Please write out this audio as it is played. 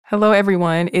Hello,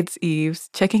 everyone. It's Eves,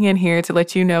 checking in here to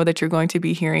let you know that you're going to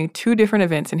be hearing two different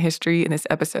events in history in this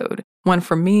episode, one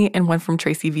from me and one from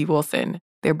Tracy V. Wilson.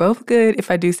 They're both good,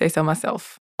 if I do say so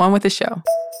myself. On with the show.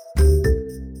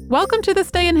 Welcome to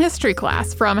This Day in History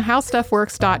class from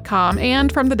HowStuffWorks.com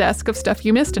and from the desk of Stuff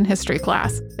You Missed in History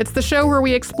class. It's the show where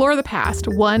we explore the past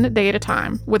one day at a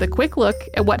time with a quick look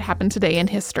at what happened today in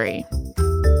history.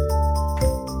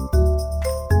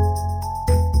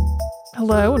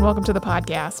 Hello and welcome to the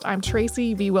podcast. I'm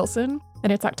Tracy V. Wilson,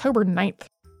 and it's October 9th.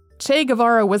 Che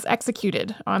Guevara was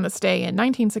executed on this day in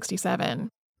 1967.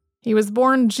 He was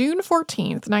born June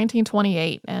 14th,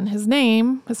 1928, and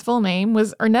his full name,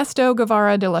 was Ernesto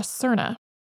Guevara de la Serna.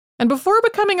 And before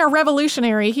becoming a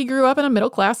revolutionary, he grew up in a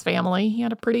middle-class family. He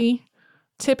had a pretty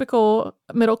typical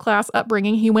middle-class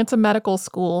upbringing. He went to medical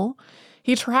school.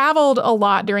 He traveled a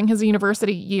lot during his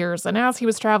university years, and as he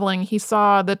was traveling, he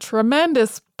saw the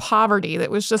tremendous poverty that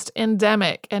was just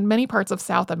endemic in many parts of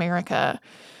South America.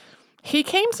 He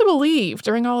came to believe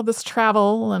during all of this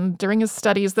travel and during his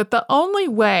studies that the only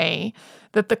way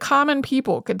that the common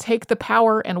people could take the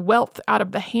power and wealth out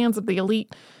of the hands of the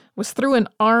elite was through an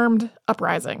armed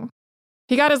uprising.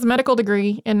 He got his medical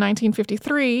degree in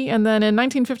 1953, and then in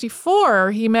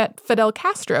 1954, he met Fidel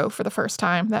Castro for the first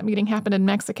time. That meeting happened in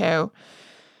Mexico.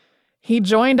 He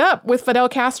joined up with Fidel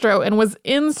Castro and was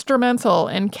instrumental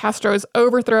in Castro's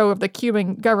overthrow of the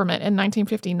Cuban government in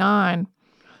 1959.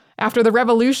 After the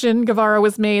revolution, Guevara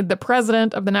was made the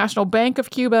president of the National Bank of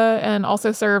Cuba and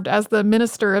also served as the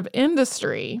Minister of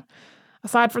Industry.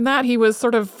 Aside from that, he was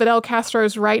sort of Fidel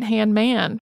Castro's right-hand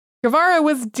man. Guevara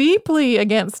was deeply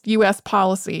against U.S.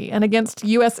 policy and against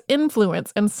U.S.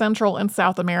 influence in Central and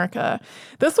South America.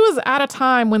 This was at a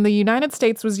time when the United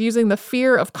States was using the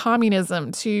fear of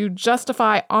communism to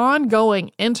justify ongoing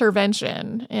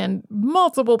intervention in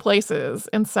multiple places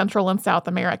in Central and South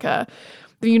America.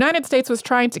 The United States was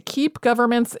trying to keep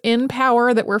governments in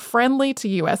power that were friendly to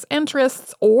U.S.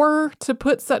 interests or to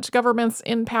put such governments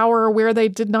in power where they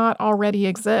did not already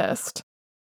exist.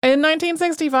 In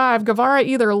 1965, Guevara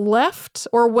either left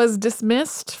or was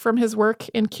dismissed from his work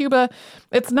in Cuba.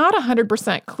 It's not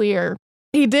 100% clear.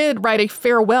 He did write a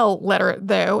farewell letter,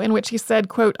 though, in which he said,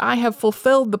 quote, "I have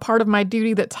fulfilled the part of my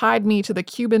duty that tied me to the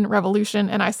Cuban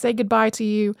Revolution, and I say goodbye to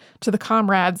you, to the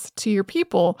comrades, to your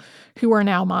people, who are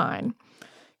now mine."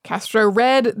 Castro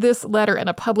read this letter in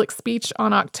a public speech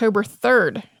on October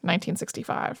 3rd,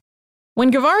 1965. When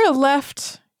Guevara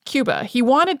left Cuba, he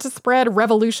wanted to spread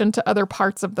revolution to other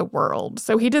parts of the world.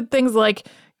 So he did things like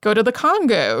go to the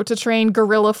Congo to train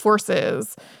guerrilla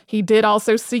forces. He did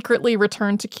also secretly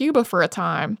return to Cuba for a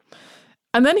time.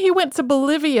 And then he went to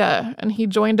Bolivia and he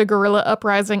joined a guerrilla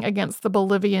uprising against the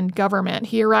Bolivian government.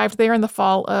 He arrived there in the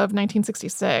fall of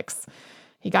 1966.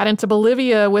 He got into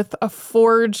Bolivia with a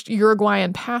forged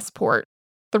Uruguayan passport.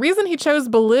 The reason he chose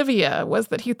Bolivia was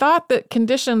that he thought that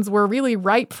conditions were really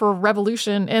ripe for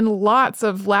revolution in lots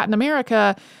of Latin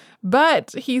America,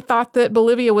 but he thought that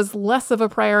Bolivia was less of a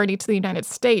priority to the United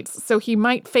States, so he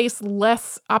might face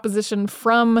less opposition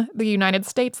from the United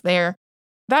States there.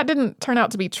 That didn't turn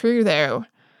out to be true, though.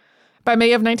 By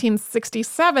May of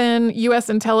 1967, U.S.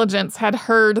 intelligence had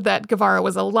heard that Guevara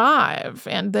was alive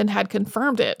and then had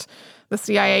confirmed it. The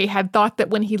CIA had thought that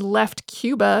when he left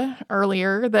Cuba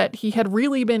earlier that he had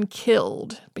really been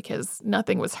killed because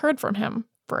nothing was heard from him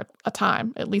for a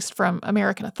time, at least from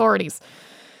American authorities.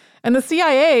 And the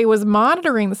CIA was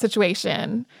monitoring the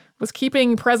situation, was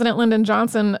keeping President Lyndon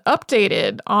Johnson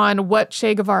updated on what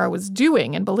Che Guevara was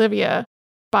doing in Bolivia.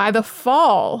 By the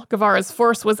fall, Guevara's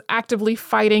force was actively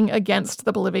fighting against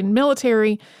the Bolivian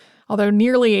military, although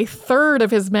nearly a third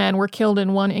of his men were killed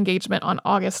in one engagement on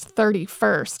August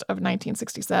 31st of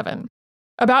 1967.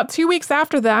 About 2 weeks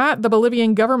after that, the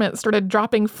Bolivian government started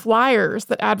dropping flyers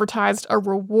that advertised a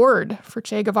reward for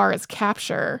Che Guevara's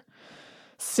capture.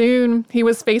 Soon, he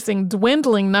was facing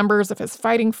dwindling numbers of his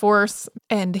fighting force,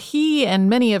 and he and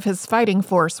many of his fighting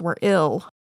force were ill.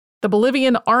 The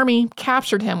Bolivian army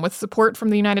captured him with support from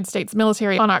the United States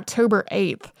military on October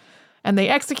 8th. And they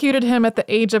executed him at the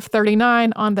age of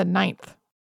 39 on the 9th.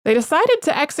 They decided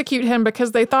to execute him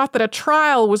because they thought that a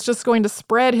trial was just going to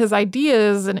spread his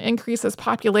ideas and increase his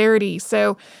popularity,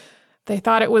 so they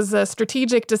thought it was a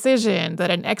strategic decision that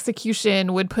an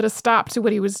execution would put a stop to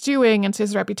what he was doing and to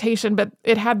his reputation, but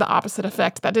it had the opposite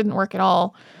effect. That didn't work at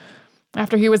all.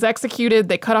 After he was executed,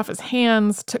 they cut off his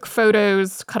hands, took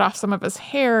photos, cut off some of his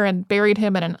hair, and buried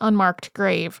him in an unmarked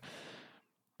grave.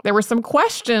 There were some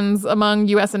questions among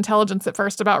U.S. intelligence at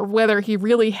first about whether he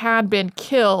really had been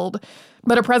killed,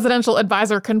 but a presidential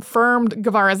advisor confirmed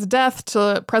Guevara's death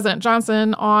to President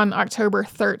Johnson on October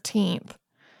 13th.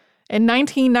 In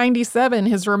 1997,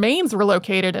 his remains were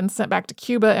located and sent back to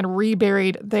Cuba and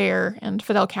reburied there, and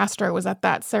Fidel Castro was at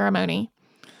that ceremony.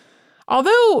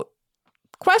 Although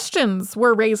questions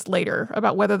were raised later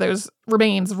about whether those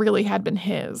remains really had been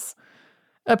his.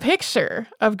 A picture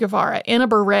of Guevara in a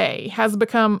beret has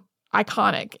become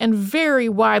iconic and very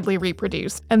widely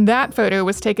reproduced, and that photo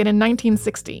was taken in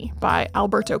 1960 by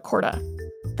Alberto Corda.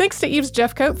 Thanks to Eve's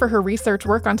Jeffcoat for her research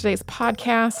work on today's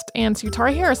podcast, and to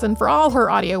Tari Harrison for all her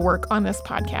audio work on this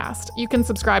podcast. You can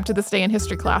subscribe to This Day in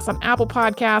History class on Apple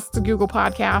Podcasts, Google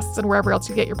Podcasts, and wherever else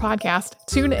you get your podcast.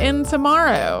 Tune in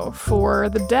tomorrow for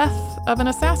the death of an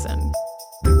assassin.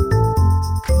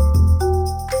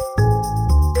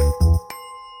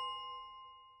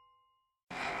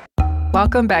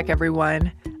 Welcome back,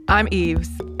 everyone. I'm Eves,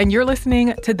 and you're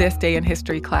listening to This Day in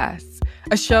History class,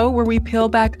 a show where we peel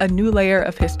back a new layer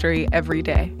of history every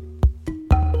day.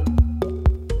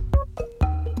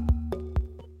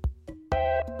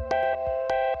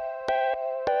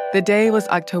 The day was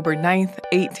October 9th,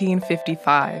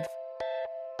 1855.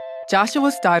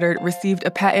 Joshua Stoddard received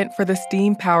a patent for the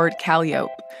steam-powered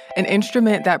calliope, an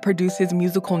instrument that produces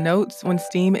musical notes when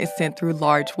steam is sent through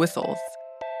large whistles.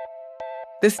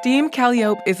 The steam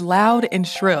calliope is loud and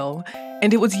shrill,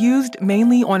 and it was used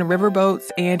mainly on riverboats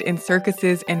and in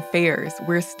circuses and fairs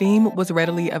where steam was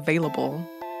readily available.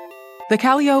 The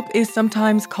calliope is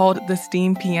sometimes called the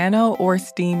steam piano or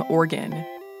steam organ.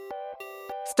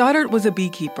 Stoddard was a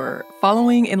beekeeper,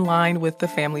 following in line with the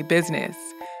family business.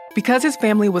 Because his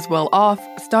family was well off,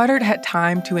 Stoddard had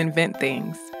time to invent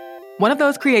things. One of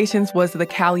those creations was the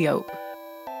calliope.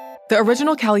 The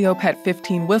original calliope had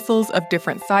 15 whistles of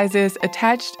different sizes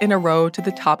attached in a row to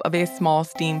the top of a small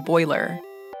steam boiler.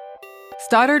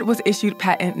 Stoddard was issued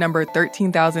patent number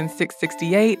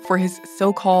 13,668 for his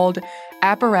so-called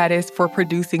apparatus for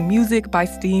producing music by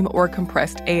steam or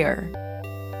compressed air.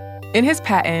 In his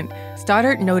patent,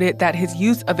 Stoddard noted that his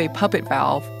use of a puppet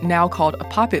valve, now called a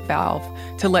poppet valve,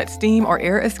 to let steam or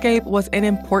air escape was an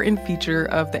important feature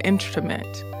of the instrument.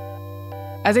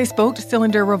 As a spoked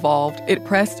cylinder revolved, it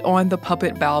pressed on the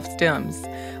puppet valve stems,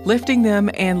 lifting them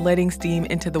and letting steam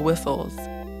into the whistles.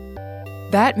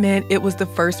 That meant it was the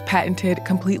first patented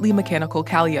completely mechanical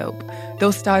calliope,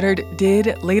 though Stoddard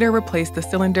did later replace the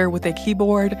cylinder with a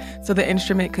keyboard so the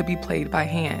instrument could be played by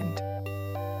hand.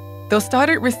 Though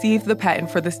Stoddard received the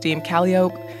patent for the steam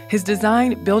calliope, his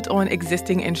design built on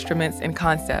existing instruments and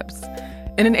concepts.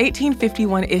 In an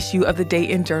 1851 issue of the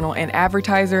Dayton Journal and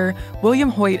Advertiser, William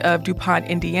Hoyt of DuPont,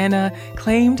 Indiana,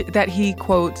 claimed that he,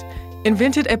 quote,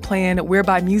 invented a plan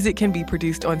whereby music can be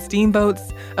produced on steamboats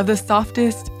of the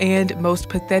softest and most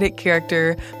pathetic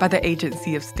character by the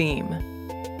agency of steam.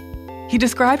 He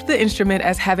described the instrument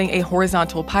as having a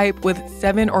horizontal pipe with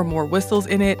 7 or more whistles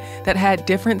in it that had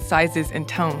different sizes and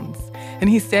tones, and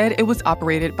he said it was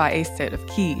operated by a set of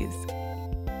keys.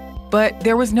 But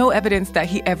there was no evidence that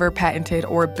he ever patented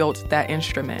or built that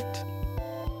instrument.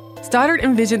 Stoddard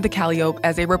envisioned the calliope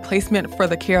as a replacement for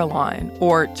the carillon,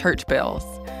 or church bells,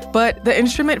 but the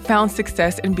instrument found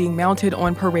success in being mounted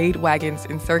on parade wagons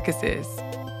in circuses.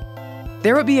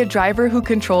 There would be a driver who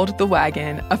controlled the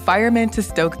wagon, a fireman to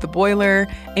stoke the boiler,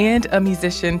 and a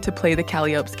musician to play the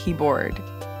calliope's keyboard.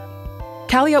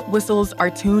 Calliope whistles are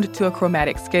tuned to a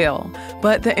chromatic scale,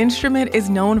 but the instrument is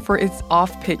known for its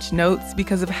off-pitch notes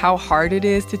because of how hard it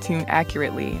is to tune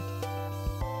accurately.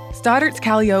 Stoddard's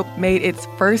calliope made its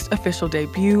first official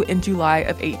debut in July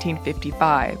of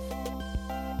 1855.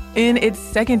 In its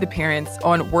second appearance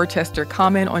on Worcester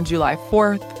Common on July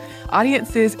 4th,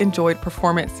 audiences enjoyed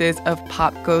performances of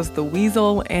Pop Goes the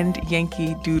Weasel and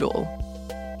Yankee Doodle.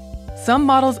 Some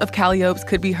models of calliopes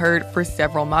could be heard for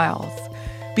several miles.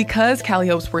 Because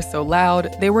calliopes were so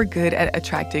loud, they were good at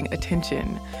attracting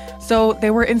attention. So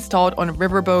they were installed on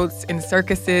riverboats, in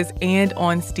circuses, and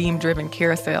on steam-driven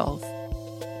carousels.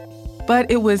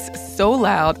 But it was so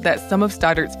loud that some of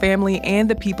Stoddard's family and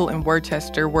the people in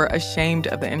Worcester were ashamed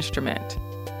of the instrument.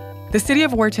 The city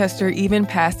of Worcester even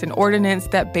passed an ordinance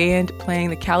that banned playing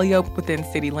the calliope within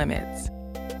city limits.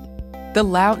 The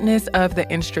loudness of the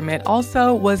instrument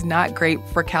also was not great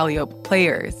for calliope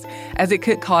players, as it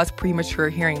could cause premature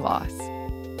hearing loss.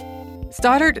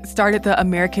 Stoddard started the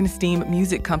American Steam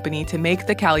Music Company to make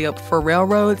the calliope for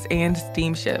railroads and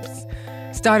steamships.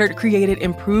 Stoddard created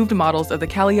improved models of the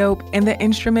calliope, and the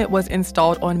instrument was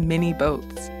installed on many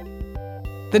boats.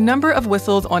 The number of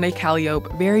whistles on a calliope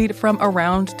varied from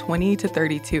around 20 to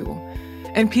 32.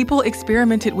 And people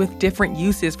experimented with different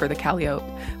uses for the calliope,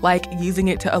 like using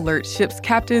it to alert ship's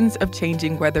captains of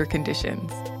changing weather conditions.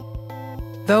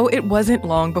 Though it wasn't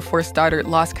long before Stoddard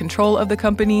lost control of the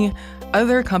company,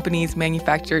 other companies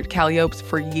manufactured calliopes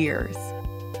for years.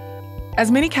 As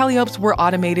many calliopes were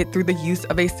automated through the use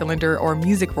of a cylinder or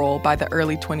music roll by the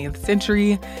early 20th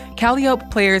century, calliope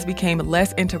players became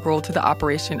less integral to the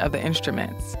operation of the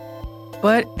instruments.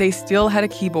 But they still had a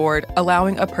keyboard,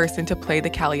 allowing a person to play the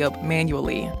calliope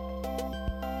manually.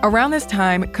 Around this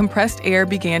time, compressed air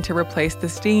began to replace the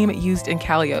steam used in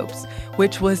calliopes,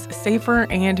 which was safer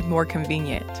and more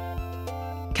convenient.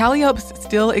 Calliopes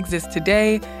still exist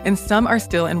today, and some are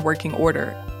still in working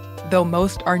order, though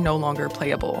most are no longer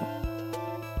playable.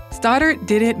 Stoddard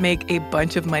didn't make a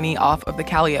bunch of money off of the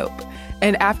calliope,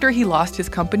 and after he lost his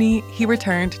company, he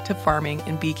returned to farming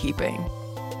and beekeeping.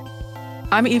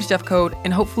 I'm Eve Jeffcoat,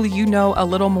 and hopefully you know a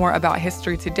little more about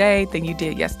history today than you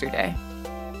did yesterday.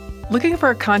 Looking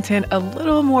for content a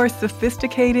little more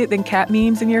sophisticated than cat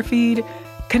memes in your feed?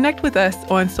 Connect with us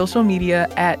on social media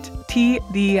at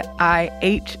TDIHC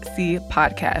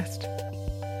Podcast.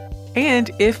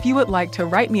 And if you would like to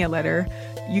write me a letter,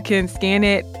 you can scan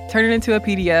it, turn it into a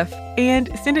PDF, and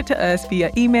send it to us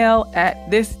via email at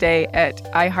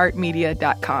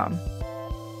thisday@iheartmedia.com.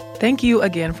 Thank you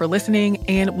again for listening,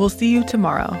 and we'll see you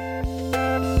tomorrow.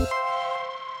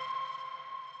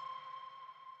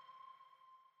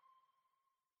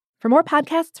 For more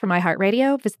podcasts from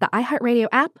iHeartRadio, visit the iHeartRadio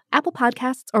app, Apple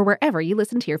Podcasts, or wherever you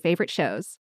listen to your favorite shows.